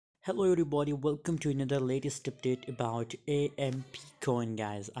Hello everybody, welcome to another latest update about AMP coin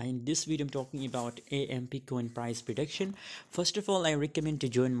guys. In this video I'm talking about AMP coin price prediction. First of all, I recommend to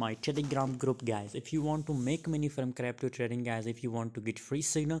join my Telegram group guys. If you want to make money from crypto trading guys, if you want to get free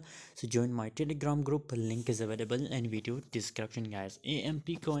signal, so join my Telegram group. Link is available in video description guys.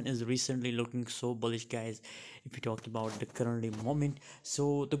 AMP coin is recently looking so bullish guys. If you talk about the currently moment,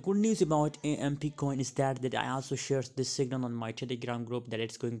 so the good news about AMP coin is that I also shared this signal on my Telegram group that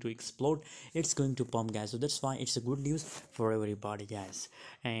it's going to explode, it's going to pump guys. So that's why it's a good news for everybody guys,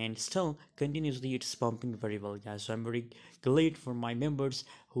 and still continuously it's pumping very well guys. So I'm very glad for my members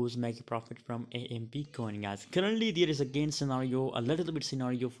who's making profit from AMP coin guys. Currently there is again scenario, a little bit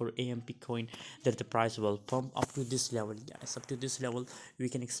scenario for AMP coin, that the price will pump up to this level guys. Up to this level we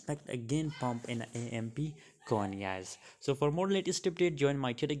can expect again pump in AMP coin guys. So for more latest update, join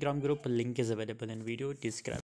my Telegram group. Link is available in video description.